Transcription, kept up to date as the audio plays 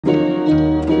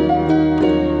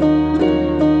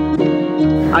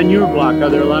On your block, are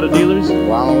there a lot of dealers?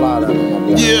 Well, I don't lie to them on my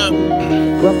block.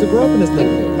 Yeah, Rough to grow up in this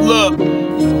neighborhood. look,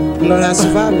 You learn how to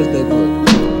survive in this neighborhood.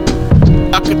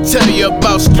 I could tell you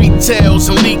about street tales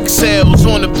and leak sales.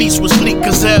 On the beach with sleek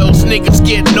gazelles, niggas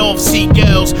getting off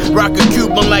seagulls. Rockin'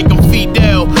 Cuban like I'm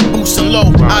Fidel, boosting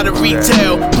low out of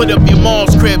retail. Put up your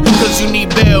mom's crib cause you need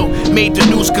bail. Made the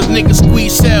news cause niggas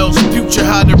squeeze shells. Future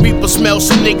how the reaper smells,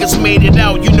 some niggas made it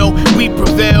out, you know we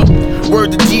prevail.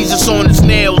 Word to Jesus on his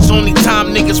nails. Only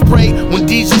time niggas pray when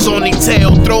Jesus on their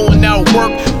tail. Throwing out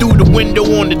work through the window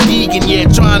on the Deegan,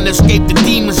 yeah, trying to escape the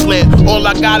demon's lair. All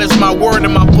I got is my word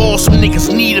and my balls, some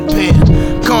niggas need a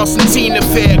pen. Constantine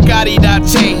affair, Gotti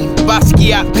chain,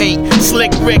 Basquiat paint,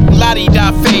 Slick Rick, Lottie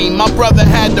fame. My brother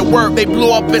had to work, they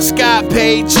blew up his sky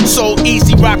page. So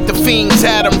easy, rock the fiends,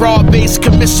 had him raw base,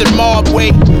 commission mob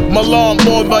way. Milano,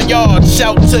 boy, my yard,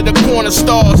 shout to the corner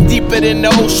stars. Deeper than the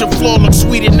ocean floor, look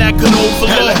sweeter than that good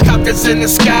overlord. Helicopters in the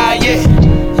sky, yeah,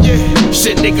 yeah.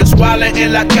 Shit niggas wildin'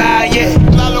 in la calle.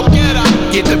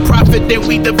 Get the profit, then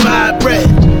we divide bread.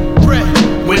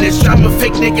 When it's drama,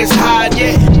 fake niggas hide,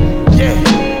 yeah, yeah.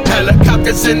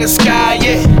 Helicopters in the sky,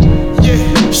 yeah,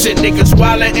 yeah. Shit niggas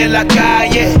wildin' in la calle.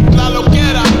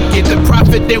 Get the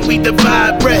profit, then we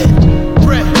divide bread.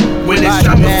 When it's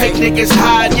drama, fake niggas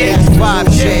hide, yeah.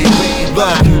 Five shit.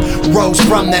 Look, rose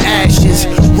from the ashes,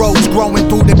 roads growing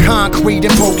through the concrete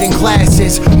and broken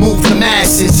glasses. Move the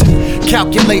masses,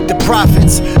 calculate the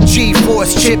profits.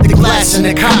 G-force chip the glass in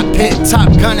the cockpit.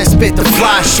 Top gunner spit the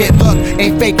fly shit. Look,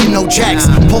 ain't faking no jacks,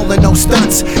 pulling no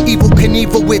stunts. Evil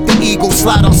Knievel with the eagle,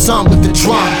 slide on some with the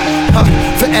drum.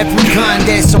 For every gun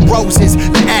there's some roses.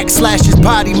 The axe slashes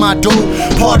body, my dude.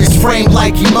 Part is framed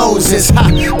like he Moses.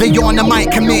 They on the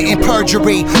mic committing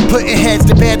perjury, putting heads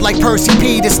to bed like Percy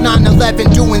P. This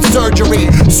 9/11 doing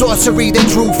surgery. Sorcery, they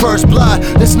drew first blood.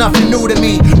 There's nothing new to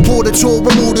me. Pull the tool,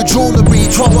 remove the jewelry,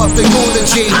 throw up the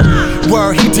eulogy.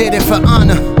 Word, he did it for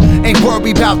honor. Ain't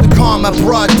worried about the karma.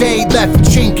 Broad day left a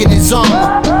chink in his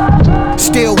armor.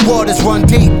 Still waters run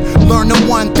deep. Learn the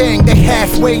one thing, they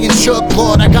halfway and shook.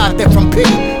 Lord, I got that from P.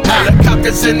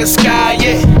 Helicopters in the sky,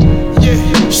 yeah,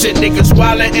 yeah. Shit niggas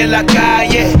wildin' in la calle.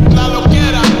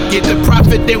 Get the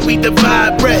profit, then we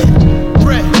divide bread.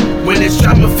 When it's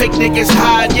drama, fake niggas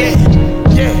hide, yeah,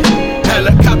 yeah.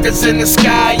 Helicopters in the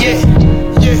sky, yeah,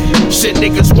 yeah. Shit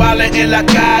niggas wildin' in la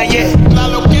calle.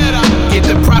 Get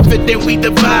the profit, then we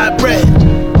divide bread.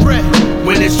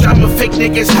 When it's drama, fake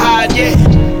niggas hide, yeah,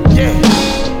 yeah.